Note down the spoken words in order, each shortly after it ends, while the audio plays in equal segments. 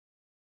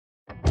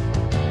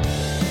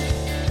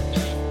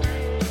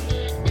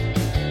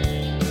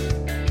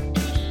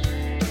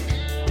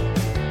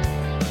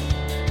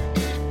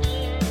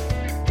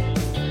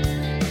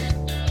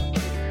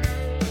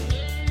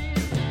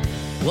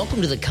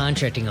Welcome to the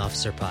Contracting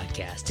Officer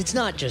Podcast. It's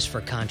not just for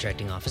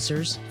contracting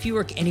officers. If you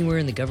work anywhere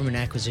in the government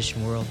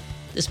acquisition world,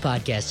 this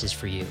podcast is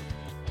for you.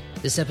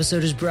 This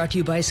episode is brought to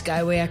you by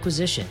Skyway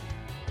Acquisition.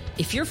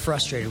 If you're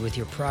frustrated with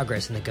your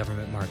progress in the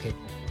government market,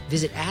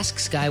 visit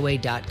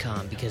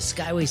AskSkyway.com because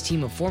Skyway's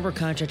team of former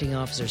contracting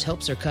officers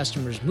helps their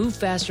customers move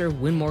faster,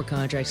 win more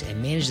contracts, and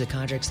manage the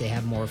contracts they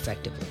have more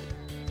effectively.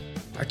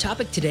 Our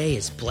topic today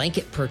is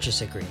blanket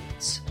purchase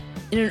agreements.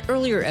 In an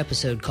earlier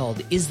episode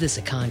called Is This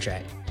a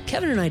Contract?,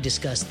 Kevin and I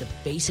discussed the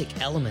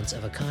basic elements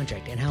of a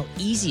contract and how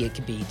easy it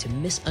can be to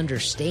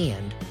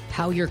misunderstand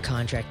how your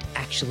contract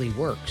actually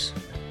works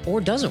or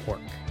doesn't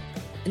work.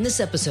 In this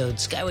episode,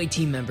 Skyway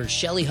team members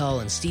Shelley Hall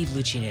and Steve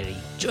Lucinetti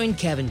joined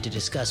Kevin to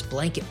discuss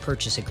blanket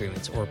purchase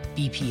agreements, or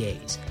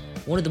BPAs,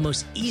 one of the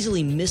most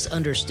easily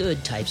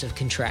misunderstood types of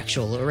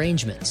contractual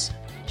arrangements.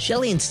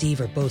 Shelley and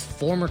Steve are both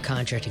former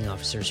contracting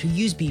officers who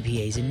use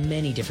BPAs in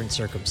many different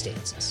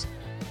circumstances.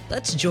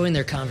 Let's join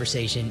their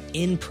conversation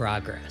in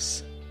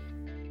progress.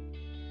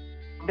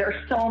 There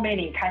are so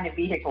many kind of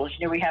vehicles.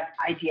 You know, we have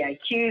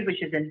IDIQs,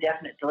 which is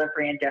indefinite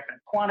delivery, indefinite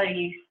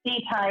quantity,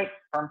 C-type,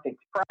 firm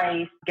fixed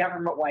price,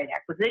 government-wide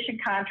acquisition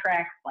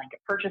contracts, blanket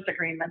purchase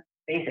agreements,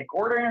 basic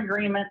ordering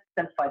agreements,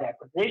 simplified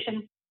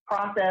acquisition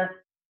process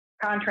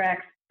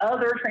contracts,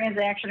 other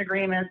transaction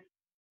agreements,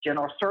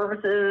 general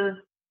services,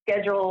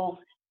 schedules,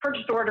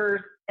 purchase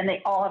orders, and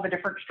they all have a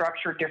different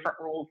structure, different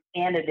rules,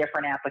 and a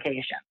different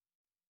application.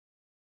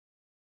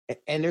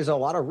 And there's a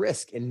lot of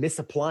risk in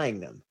misapplying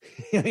them.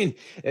 I mean,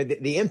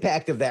 the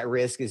impact of that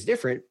risk is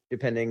different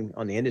depending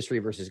on the industry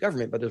versus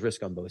government, but there's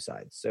risk on both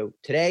sides. So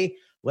today,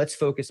 let's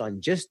focus on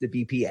just the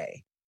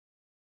BPA.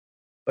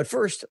 But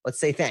first,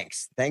 let's say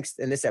thanks. Thanks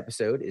in this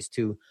episode is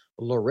to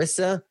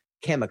Larissa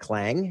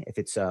Kamaklang, if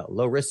it's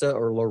Larissa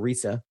or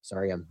Larissa.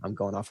 Sorry, I'm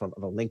going off of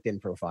a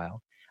LinkedIn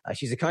profile.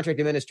 She's a contract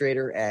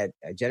administrator at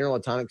General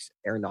Atomics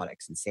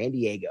Aeronautics in San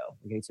Diego.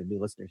 We're getting some new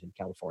listeners in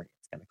California.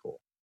 It's kind of cool.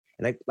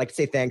 And I'd like to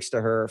say thanks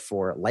to her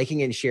for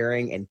liking and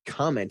sharing and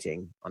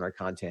commenting on our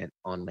content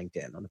on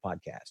LinkedIn, on the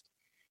podcast.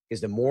 Because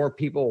the more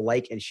people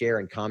like and share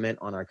and comment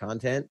on our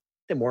content,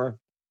 the more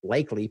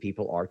likely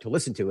people are to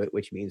listen to it,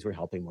 which means we're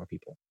helping more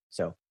people.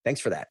 So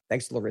thanks for that.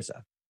 Thanks to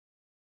Larissa.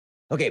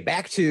 Okay,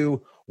 back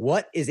to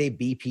what is a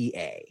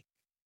BPA?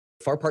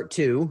 FAR Part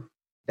 2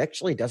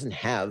 actually doesn't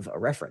have a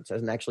reference,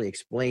 doesn't actually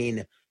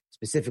explain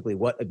specifically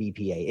what a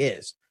BPA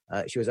is.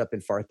 She was up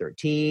in FAR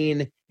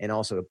 13 and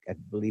also, I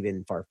believe,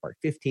 in FAR Part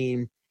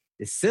 15.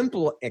 The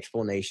simple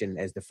explanation,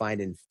 as defined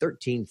in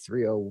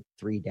 13303-1,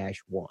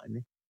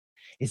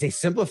 is a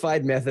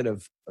simplified method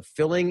of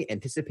filling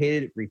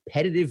anticipated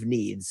repetitive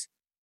needs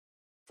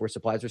for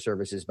supplies or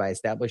services by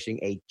establishing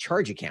a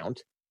charge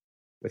account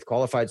with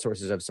qualified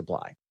sources of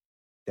supply.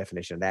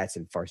 Definition of that's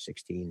in FAR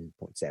 16.7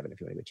 if you want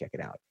to go check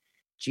it out.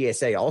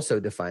 GSA also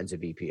defines a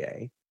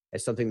BPA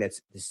as something that's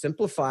to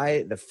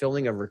simplify the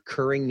filling of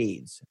recurring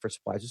needs for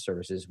supplies or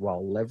services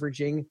while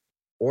leveraging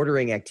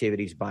ordering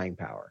activities' buying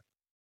power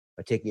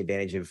by taking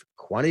advantage of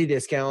quantity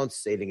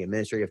discounts, saving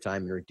administrative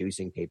time, and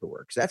reducing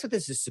paperwork. So that's what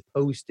this is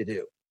supposed to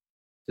do.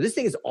 So this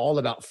thing is all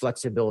about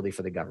flexibility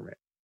for the government.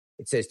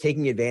 It says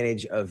taking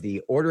advantage of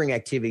the ordering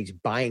activities'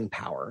 buying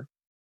power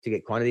to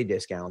get quantity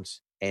discounts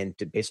and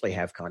to basically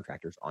have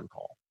contractors on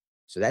call.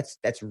 So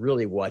that's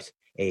really what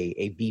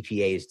a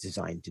BPA is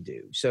designed to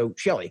do. So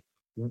Shelley,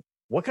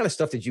 what kind of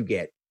stuff did you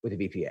get with a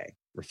BPA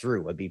or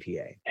through a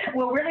BPA?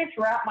 Well, really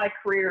throughout my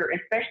career,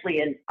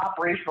 especially in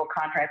operational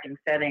contracting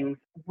settings,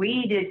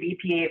 we did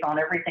BPAs on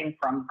everything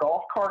from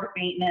golf cart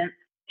maintenance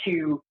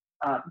to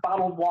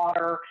bottled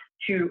water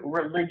to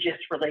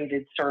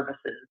religious-related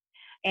services.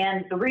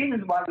 And the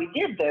reasons why we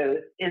did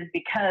those is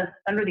because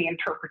under the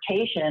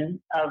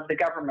interpretation of the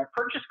government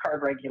purchase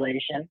card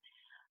regulation,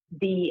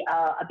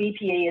 a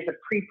BPA is a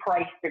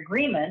pre-priced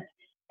agreement.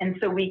 And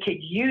so we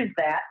could use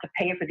that to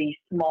pay for these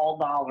small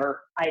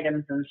dollar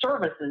items and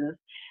services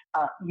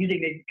using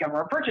the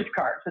government purchase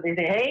card. So they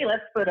say, hey,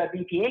 let's put a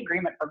BPA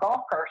agreement for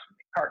golf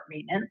cart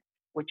maintenance,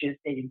 which is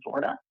state in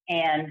Florida.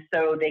 And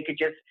so they could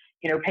just,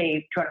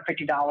 pay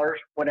 $250,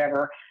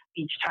 whatever,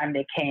 each time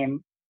they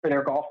came for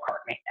their golf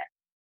cart maintenance.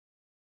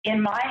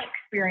 In my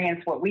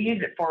experience, what we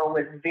used it for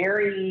was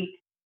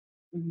very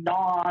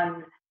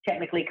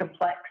non-technically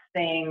complex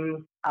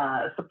things,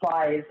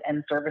 supplies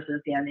and services,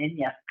 and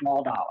yes,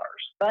 small dollars.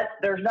 But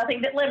there's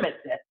nothing that limits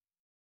it.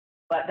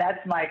 But that's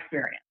my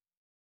experience.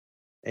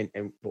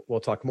 And we'll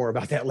talk more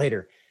about that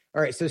later.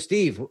 All right. So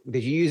Steve,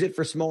 did you use it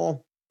for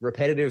small,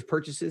 repetitive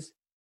purchases?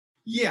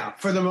 Yeah,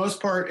 for the most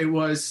part, it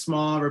was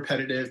small,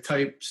 repetitive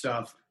type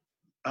stuff.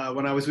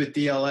 When I was with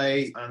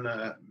DLA on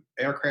the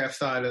aircraft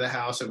side of the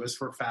house, it was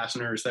for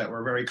fasteners that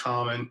were very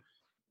common,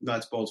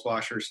 nuts, bolts,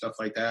 washers, stuff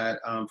like that.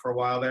 For a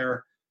while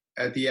there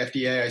at the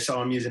FDA, I saw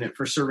them using it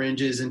for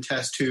syringes and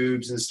test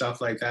tubes and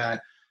stuff like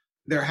that.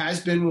 There has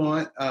been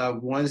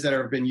ones that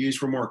have been used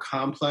for more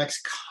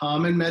complex,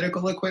 common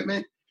medical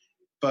equipment,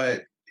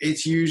 but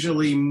it's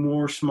usually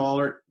more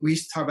smaller. We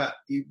used to talk about,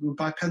 you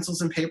buy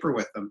pencils and paper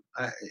with them.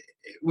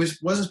 It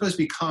wasn't supposed to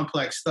be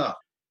complex stuff.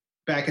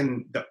 back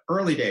in the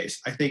early days.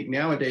 I think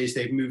nowadays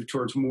they've moved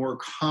towards more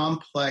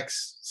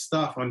complex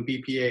stuff on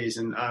BPAs,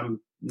 and I'm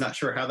not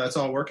sure how that's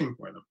all working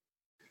for them.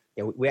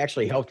 Yeah, we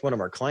actually helped one of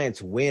our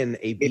clients win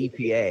a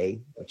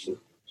BPA, which is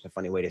a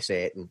funny way to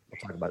say it, and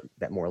we'll talk about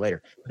that more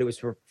later. But it was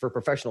for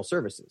professional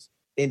services.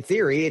 In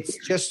theory,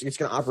 it's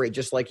going to operate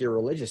just like your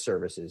religious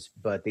services,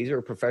 but these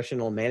are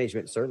professional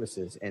management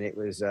services, and it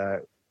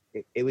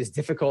was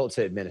difficult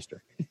to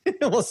administer.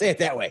 We'll say it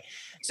that way.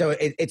 So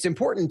it's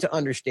important to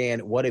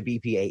understand what a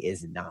BPA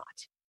is not.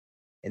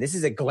 And this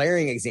is a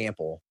glaring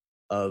example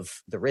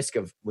of the risk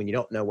of when you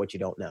don't know what you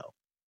don't know.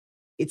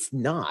 It's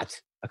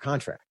not a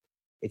contract.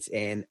 It's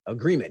an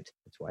agreement.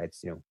 That's why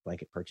it's,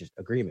 blanket purchase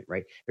agreement,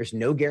 right? There's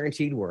no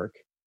guaranteed work.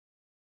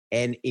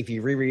 And if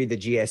you reread the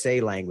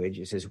GSA language,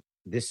 it says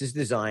this is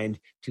designed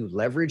to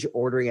leverage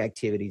ordering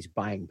activities'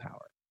 buying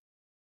power.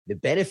 The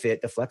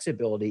benefit, the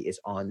flexibility is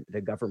on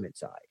the government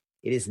side.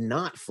 It is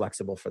not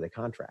flexible for the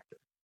contractor.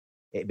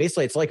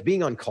 Basically, it's like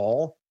being on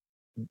call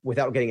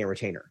without getting a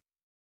retainer.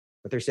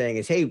 What they're saying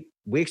is, hey,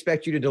 we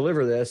expect you to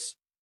deliver this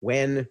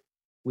when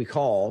we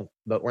call,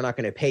 but we're not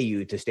going to pay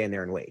you to stand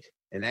there and wait.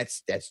 And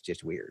that's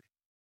just weird.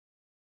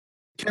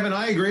 Kevin,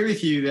 I agree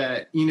with you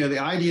that, the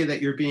idea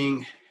that you're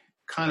being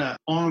kind of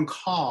on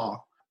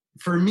call,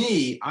 for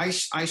me, I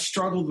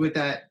struggled with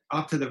that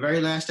up to the very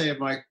last day of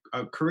my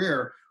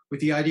career with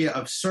the idea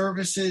of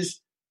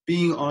services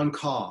being on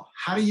call.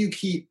 How do you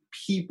keep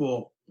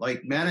people,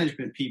 like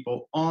management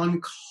people, on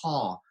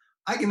call?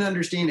 I can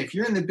understand if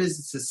you're in the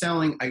business of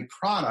selling a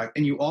product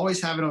and you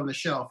always have it on the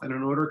shelf and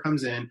an order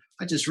comes in,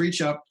 I just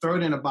reach up, throw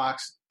it in a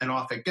box, and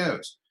off it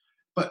goes.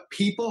 But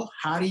people,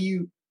 how do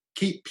you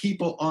keep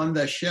people on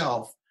the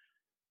shelf?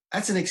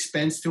 That's an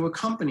expense to a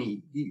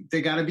company.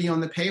 They got to be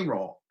on the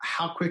payroll.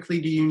 How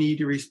quickly do you need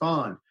to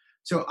respond?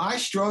 So I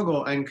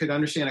struggle and could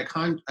understand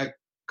a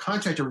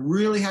contractor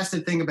really has to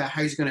think about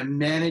how he's going to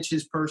manage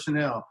his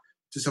personnel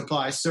to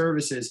supply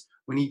services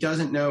when he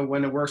doesn't know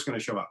when the work's going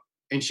to show up.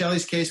 In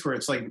Shelley's case, where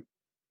it's like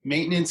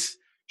maintenance,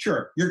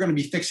 sure, you're going to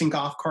be fixing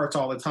golf carts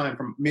all the time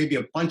from maybe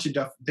a bunch of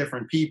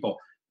different people.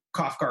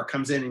 Golf cart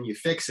comes in and you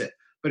fix it.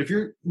 But if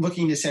you're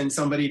looking to send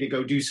somebody to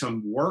go do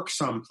some work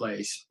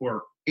someplace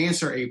or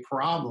answer a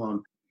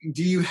problem,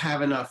 do you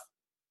have enough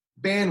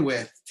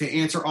bandwidth to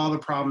answer all the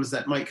problems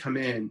that might come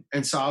in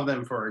and solve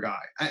them for a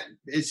guy?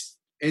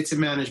 It's a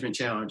management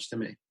challenge to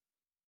me.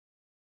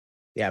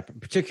 Yeah,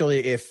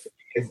 particularly if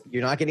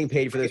you're not getting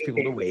paid for those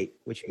people to wait,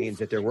 which means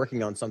that they're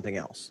working on something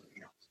else,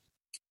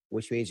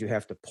 which means you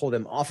have to pull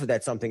them off of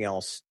that something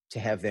else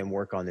to have them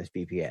work on this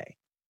BPA,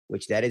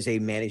 which that is a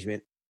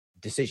management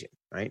decision,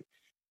 right?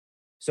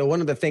 So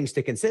one of the things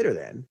to consider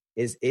then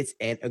is it's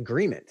an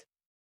agreement.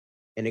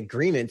 And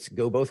agreements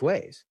go both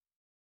ways.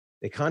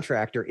 The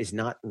contractor is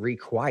not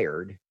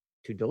required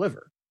to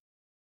deliver.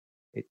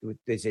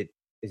 Is it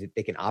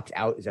they can opt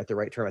out? Is that the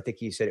right term? I think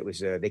you said it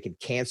was they can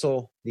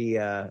cancel the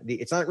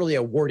it's not really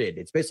awarded.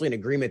 It's basically an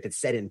agreement that's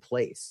set in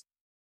place.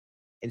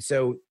 And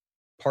so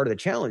part of the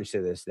challenge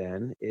to this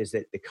then is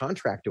that the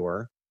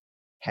contractor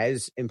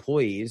has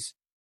employees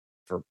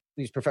for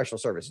these professional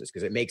services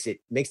because it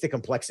makes the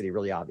complexity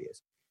really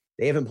obvious.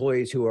 They have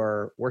employees who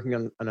are working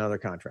on another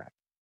contract.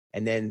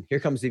 And then here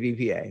comes the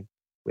BPA.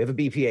 We have a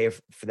BPA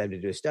for them to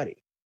do a study.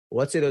 Well,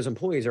 let's say those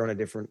employees are on a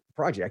different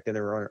project and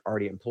they're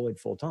already employed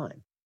full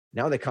time.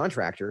 Now the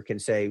contractor can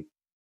say,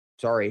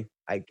 sorry,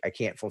 I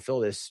can't fulfill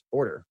this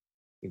order.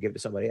 You give it to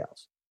somebody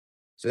else.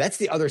 So that's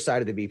the other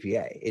side of the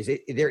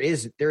BPA. There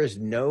is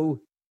no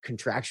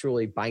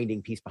contractually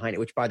binding piece behind it,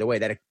 which, by the way,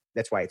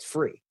 that's why it's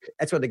free.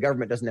 That's why the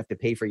government doesn't have to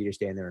pay for you to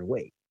stand there and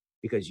wait,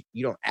 because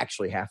you don't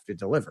actually have to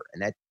deliver.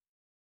 And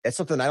that's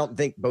something I don't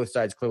think both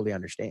sides clearly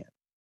understand.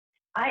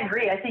 I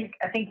agree. I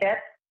think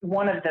that's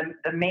one of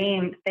the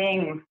main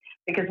things,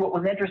 because what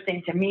was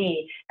interesting to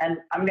me, and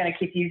I'm going to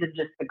keep using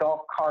just the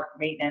golf cart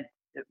maintenance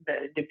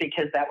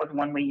because that was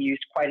one we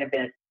used quite a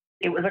bit.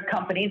 It was a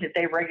company that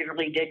they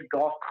regularly did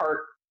golf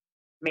cart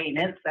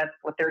maintenance. That's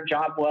what their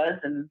job was.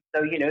 And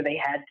so, they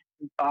had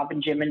Bob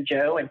and Jim and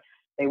Joe, and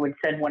they would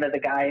send one of the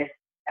guys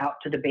out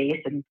to the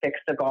base and fix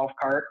the golf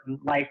cart, and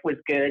life was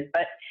good.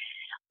 But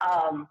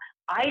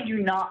I do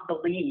not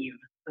believe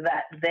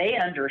that they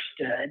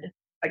understood.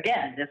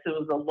 Again, this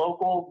was a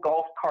local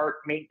golf cart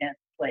maintenance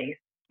place,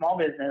 small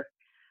business.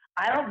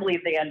 I don't believe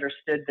they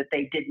understood that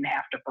they didn't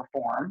have to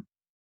perform.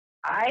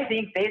 I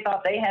think they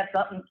thought they had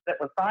something that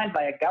was signed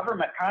by a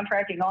government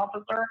contracting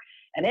officer,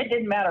 and it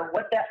didn't matter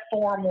what that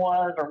form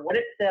was or what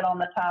it said on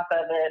the top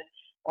of it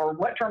or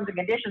what terms and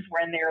conditions were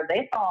in there.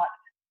 They thought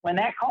when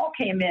that call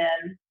came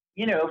in,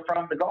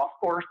 from the golf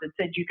course that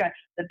said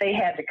that they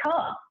had to come.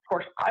 Of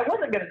course, I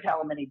wasn't going to tell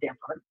them any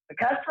different. The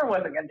customer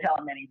wasn't going to tell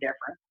them any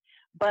different.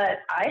 But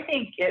I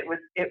think it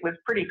was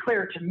pretty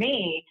clear to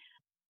me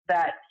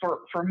that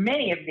for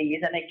many of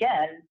these, and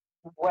again,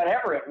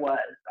 whatever it was,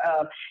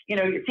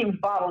 it seems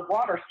bottled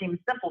water seems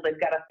simple. They've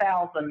got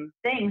 1,000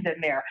 things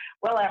in there.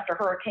 Well, after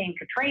Hurricane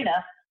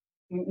Katrina,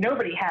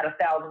 nobody had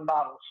 1,000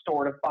 bottles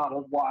stored of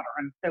bottled water.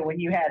 And so when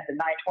you had the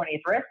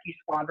 920th Rescue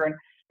Squadron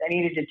that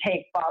needed to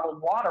take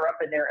bottled water up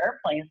in their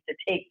airplanes to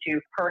take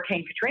to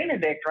Hurricane Katrina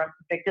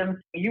victims,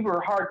 you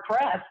were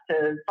hard-pressed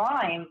to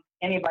find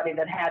anybody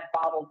that had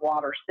bottled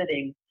water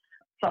sitting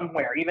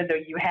somewhere, even though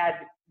you had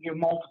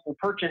multiple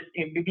purchase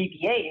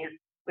BPAs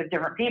with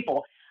different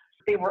people.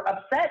 They were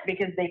upset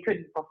because they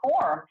couldn't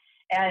perform.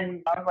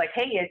 And I was like,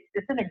 hey,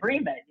 it's an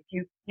agreement.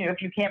 If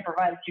you can't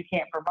provide it, you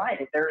can't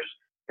provide it.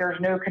 There's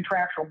no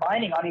contractual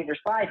binding on either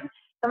side. And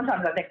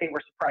sometimes I think they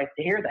were surprised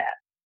to hear that.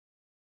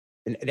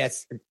 And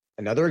that's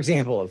another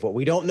example of what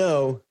we don't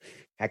know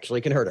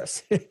actually can hurt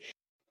us.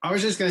 I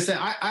was just going to say,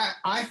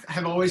 I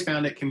have always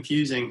found it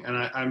confusing, and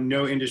I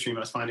know industry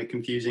must find it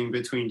confusing,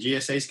 between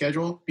GSA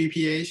schedule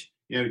BPAs,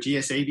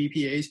 GSA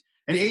BPAs,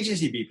 and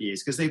agency BPAs,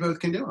 because they both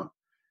can do them.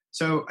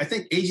 So I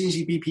think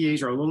agency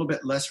BPAs are a little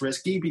bit less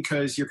risky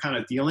because you're kind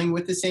of dealing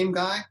with the same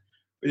guy.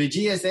 But the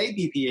GSA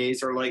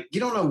BPAs are like, you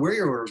don't know where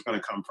your order is going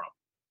to come from.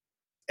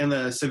 And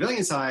the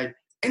civilian side,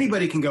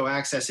 anybody can go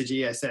access a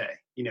GSA.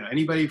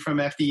 Anybody from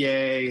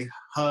FDA,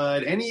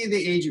 HUD, any of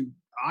the agent,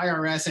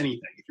 IRS,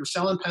 anything. If you're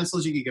selling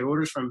pencils, you can get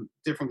orders from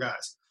different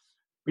guys.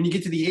 When you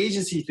get to the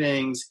agency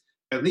things,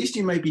 at least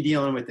you might be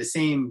dealing with the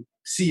same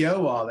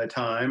CO all the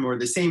time, or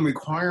the same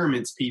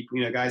requirements people,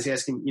 guys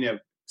asking,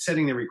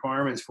 setting the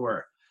requirements for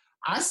it.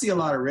 I see a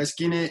lot of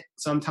risk in it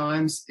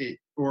sometimes,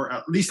 or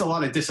at least a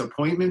lot of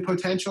disappointment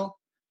potential,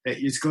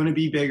 that it's going to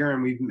be bigger.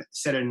 And we've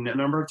said it a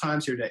number of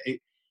times here that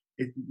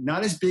it's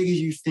not as big as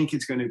you think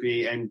it's going to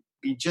be. And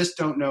you just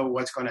don't know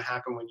what's going to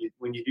happen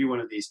when you do one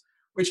of these,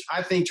 which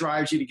I think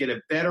drives you to get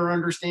a better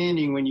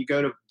understanding when you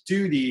go to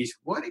do these.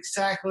 What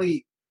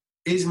exactly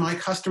is my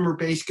customer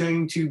base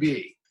going to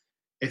be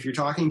if you're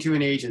talking to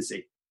an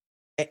agency?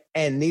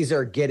 And these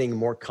are getting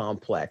more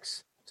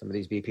complex, some of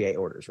these BPA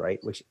orders, right?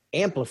 Which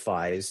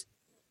amplifies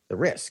the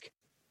risk,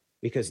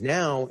 because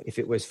now if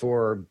it was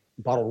for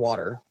bottled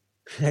water,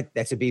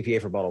 that's a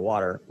BPA for bottled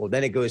water. Well,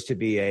 then it goes to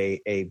be a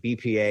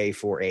BPA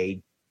for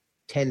a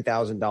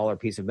 $10,000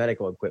 piece of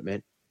medical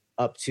equipment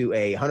up to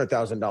a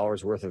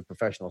 $100,000 worth of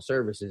professional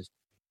services.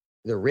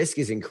 The risk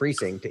is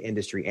increasing to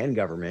industry and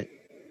government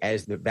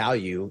as the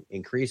value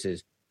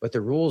increases, but the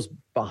rules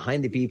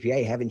behind the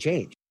BPA haven't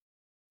changed.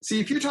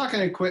 See, if you're talking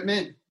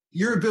equipment,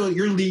 your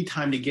lead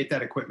time to get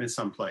that equipment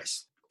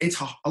someplace,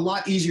 it's a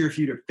lot easier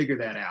for you to figure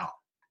that out.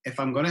 If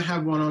I'm going to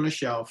have one on a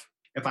shelf,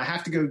 if I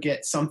have to go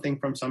get something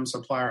from some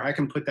supplier, I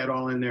can put that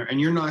all in there,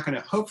 and you're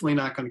hopefully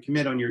not going to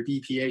commit on your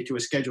BPA to a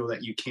schedule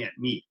that you can't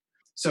meet.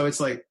 So it's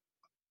like,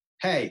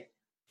 hey,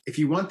 if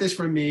you want this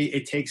from me,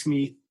 it takes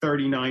me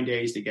 39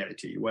 days to get it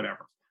to you,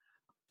 whatever.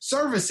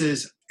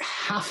 Services,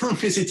 how long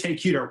does it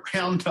take you to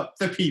round up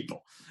the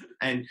people?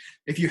 And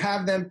if you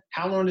have them,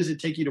 how long does it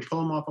take you to pull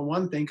them off of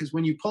one thing? Because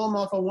when you pull them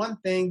off of one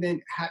thing,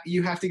 then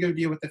you have to go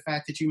deal with the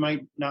fact that you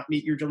might not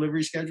meet your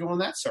delivery schedule on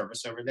that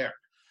service over there.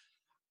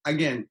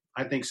 Again,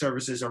 I think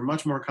services are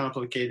much more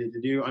complicated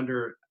to do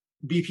under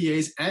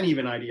BPAs and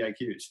even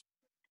IDIQs.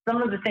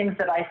 Some of the things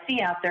that I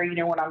see out there,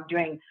 when I'm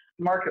doing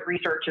market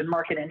research and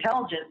market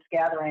intelligence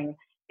gathering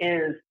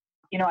is,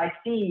 I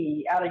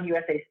see out in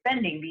USA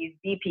Spending these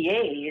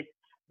BPAs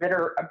that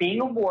are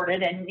being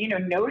awarded, and,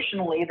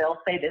 notionally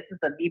they'll say this is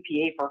a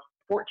BPA for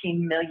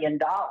 $14 million.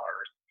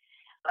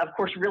 Of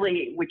course,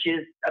 really, which is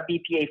a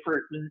BPA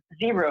for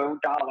 $0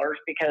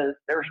 because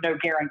there's no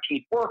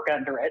guaranteed work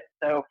under it.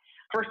 So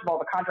first of all,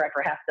 the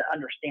contractor has to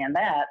understand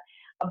that.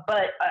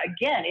 But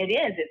again,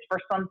 it's for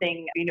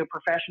something,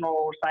 professional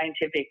or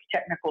scientific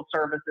technical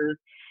services.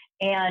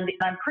 And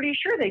I'm pretty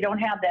sure they don't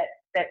have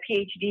that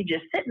PhD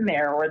just sitting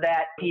there, or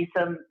that he's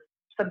some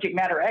subject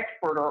matter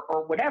expert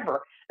or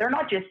whatever. They're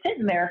not just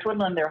sitting there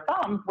twiddling their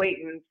thumbs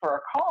waiting for a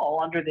call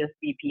under this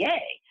BPA.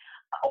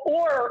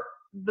 Or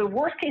the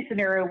worst case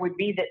scenario would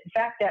be that, in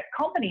fact, that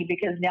company,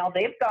 because now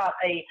they've got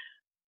a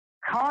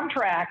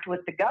contract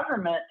with the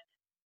government,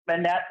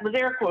 and that was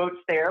air quotes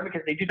there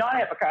because they do not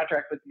have a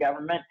contract with the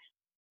government,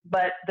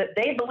 but that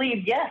they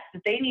believe, yes,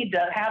 that they need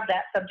to have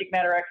that subject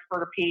matter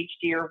expert or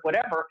PhD or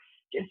whatever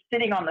just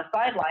sitting on the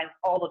sidelines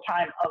all the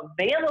time,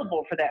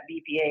 available for that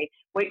BPA,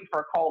 waiting for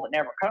a call that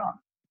never comes.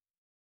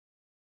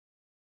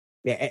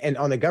 Yeah, and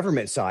on the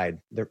government side,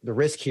 the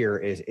risk here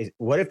is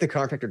what if the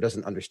contractor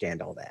doesn't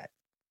understand all that?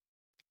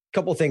 A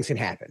couple of things can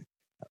happen.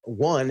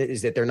 One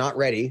is that they're not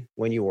ready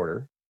when you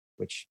order,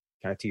 which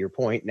kind of to your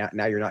point,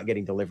 now you're not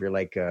getting delivery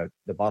like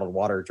the bottled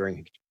water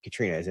during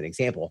Katrina as an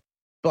example.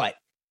 But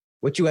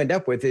what you end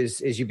up with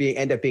is you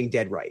end up being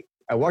dead right.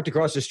 I walked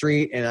across the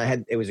street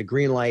and it was a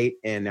green light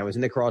and I was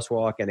in the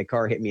crosswalk and the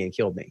car hit me and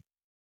killed me.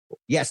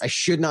 Yes, I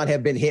should not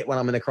have been hit when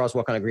I'm in the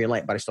crosswalk on a green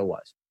light, but I still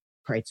was.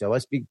 Right. So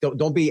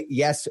don't be,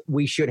 yes,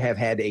 we should have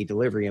had a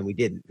delivery and we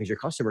didn't, because your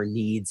customer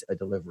needs a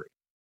delivery.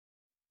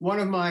 One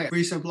of my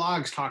recent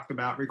blogs talked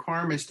about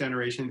requirements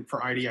generation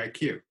for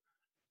IDIQ.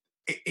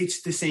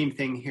 It's the same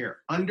thing here.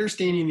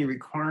 Understanding the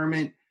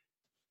requirement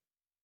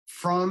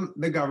from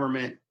the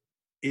government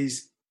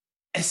is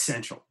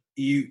essential.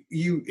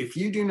 If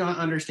you do not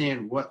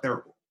understand what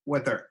their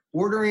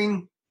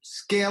ordering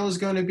scale is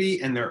going to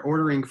be and their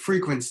ordering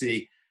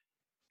frequency,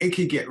 it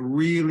could get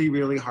really,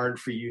 really hard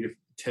for you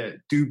to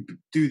do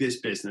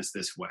this business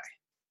this way.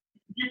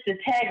 just to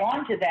tag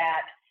on to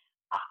that,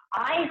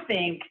 I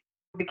think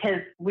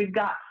because we've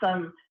got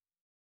some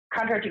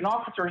contracting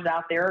officers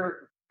out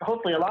there,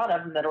 hopefully a lot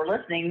of them that are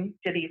listening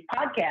to these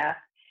podcasts,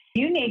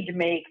 you need to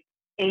make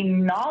a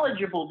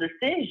knowledgeable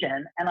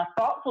decision and a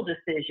thoughtful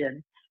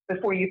decision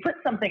before you put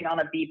something on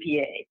a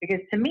BPA. Because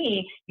to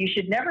me, you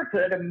should never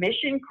put a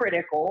mission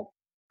critical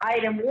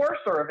item or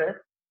service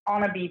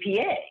on a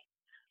BPA.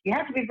 You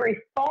have to be very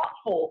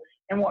thoughtful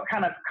in what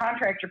kind of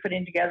contract you're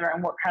putting together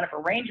and what kind of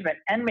arrangement,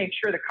 and make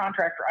sure the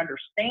contractor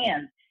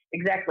understands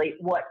exactly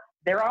what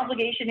their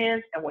obligation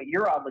is and what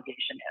your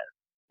obligation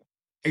is.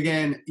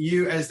 Again,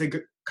 you as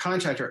the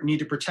contractor need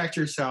to protect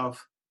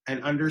yourself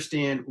and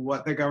understand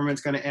what the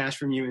government's going to ask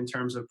from you in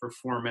terms of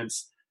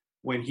performance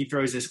when he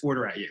throws this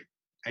order at you.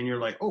 And you're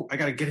like, oh, I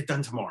got to get it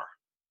done tomorrow.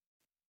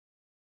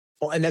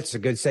 Well, and that's a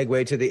good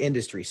segue to the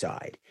industry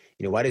side.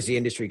 Why does the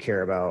industry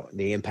care about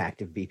the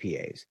impact of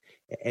BPAs?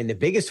 And the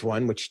biggest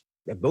one, which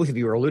both of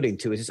you are alluding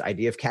to, is this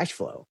idea of cash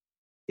flow.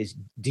 Is,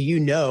 do you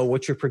know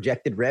what your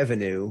projected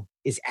revenue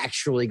is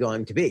actually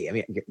going to be? I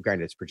mean,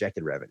 granted, it's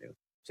projected revenue,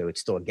 so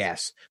it's still a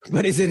guess.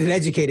 But is it an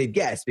educated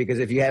guess? Because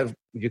if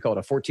you call it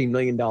a $14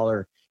 million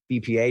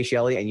BPA,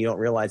 Shelley, and you don't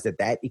realize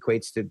that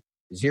equates to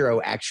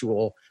zero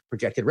actual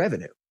projected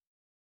revenue.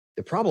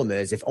 The problem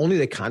is, if only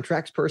the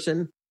contracts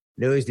person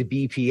knows the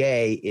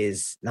BPA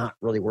is not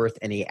really worth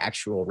any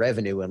actual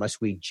revenue unless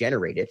we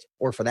generate it,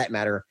 or for that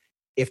matter,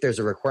 if there's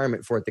a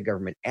requirement for it the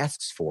government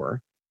asks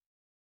for,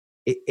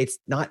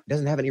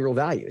 doesn't have any real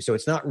value. So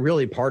it's not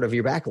really part of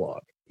your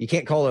backlog. You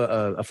can't call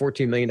a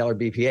 $14 million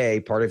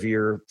BPA part of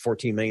your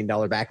 $14 million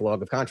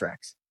backlog of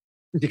contracts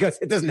because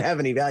it doesn't have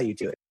any value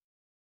to it.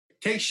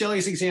 Take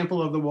Shelley's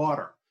example of the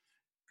water.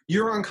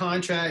 You're on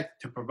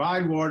contract to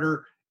provide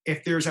water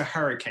if there's a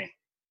hurricane.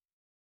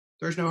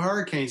 There's no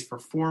hurricanes for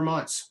 4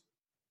 months.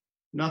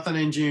 Nothing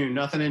in June,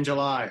 nothing in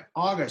July.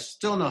 August,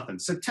 still nothing.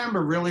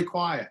 September, really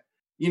quiet.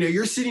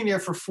 You're sitting there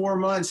for 4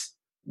 months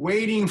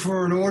waiting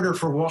for an order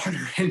for water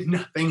and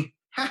nothing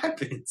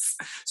happens.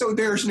 So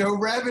there's no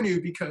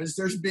revenue because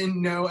there's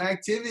been no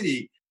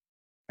activity.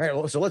 All right,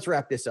 well, so let's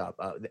wrap this up.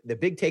 The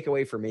big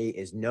takeaway for me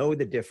is know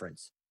the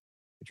difference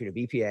between a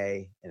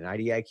BPA and an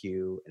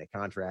IDIQ and a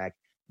contract.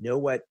 Know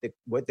what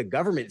the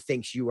government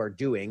thinks you are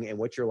doing and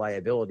what your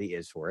liability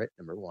is for it,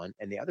 number one.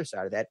 And the other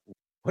side of that,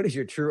 what is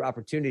your true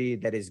opportunity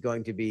that is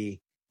going to be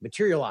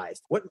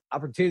materialized? What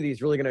opportunity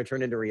is really going to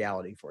turn into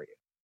reality for you,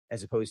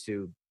 as opposed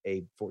to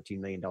a $14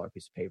 million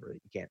piece of paper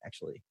that you can't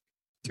actually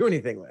do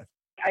anything with?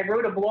 I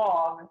wrote a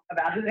blog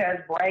about who has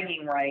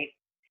bragging rights,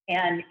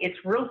 and it's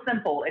real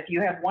simple. If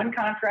you have one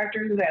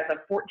contractor who has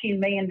a $14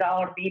 million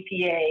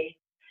BPA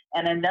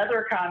and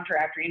another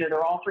contractor,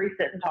 they're all three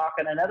sitting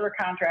talking, another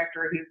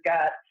contractor who's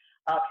got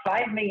a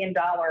 $5 million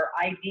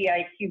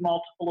IDIQ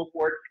multiple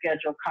award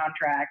schedule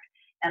contract,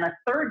 and a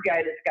third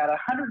guy that's got a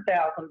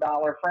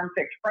 $100,000 firm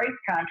fixed price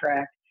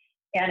contract,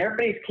 and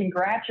everybody's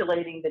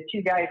congratulating the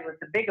two guys with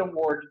the big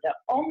awards. The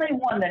only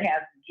one that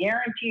has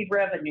guaranteed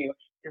revenue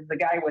is the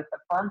guy with the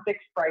firm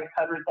fixed price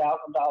 $100,000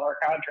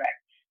 contract.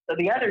 So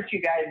the other two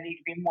guys need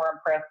to be more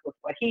impressed with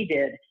what he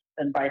did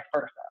than vice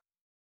versa.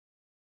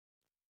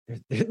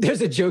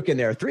 There's a joke in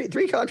there.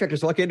 Three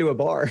contractors walk into a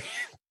bar.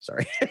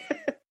 Sorry.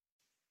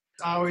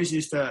 I always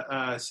used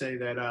to say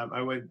that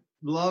I would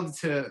love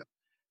to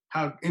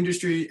have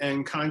industry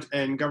and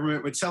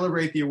government would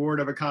celebrate the award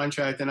of a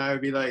contract, and I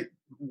would be like,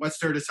 what's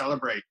there to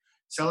celebrate?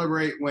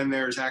 Celebrate when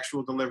there's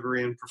actual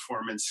delivery and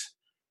performance.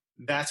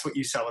 That's what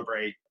you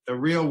celebrate. The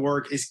real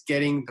work is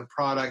getting the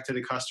product to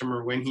the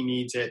customer when he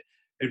needs it.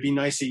 It'd be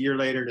nice a year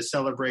later to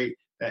celebrate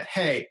that,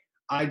 hey,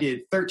 I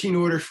did 13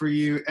 orders for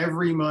you.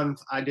 Every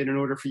month I did an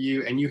order for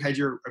you, and you had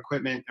your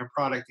equipment and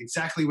product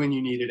exactly when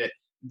you needed it.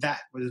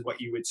 That was what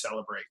you would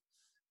celebrate.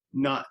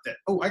 Not that,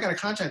 oh, I got a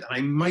contract and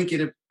I might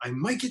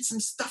get some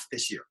stuff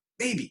this year.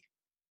 Maybe.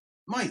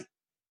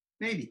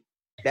 Maybe.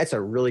 That's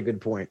a really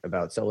good point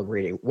about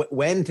celebrating.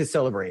 When to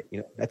celebrate.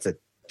 That's a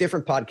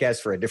different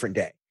podcast for a different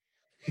day.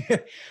 All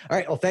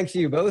right. Well, thanks to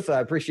you both. I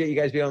appreciate you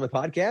guys being on the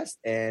podcast,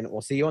 and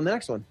we'll see you on the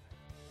next one.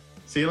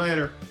 See you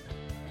later.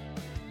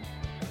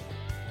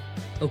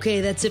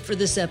 Okay, that's it for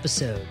this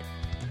episode.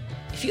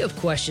 If you have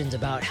questions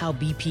about how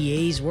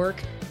BPAs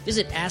work,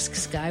 visit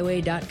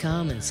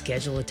AskSkyway.com and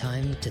schedule a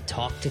time to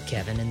talk to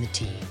Kevin and the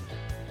team.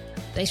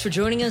 Thanks for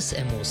joining us,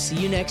 and we'll see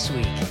you next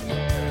week.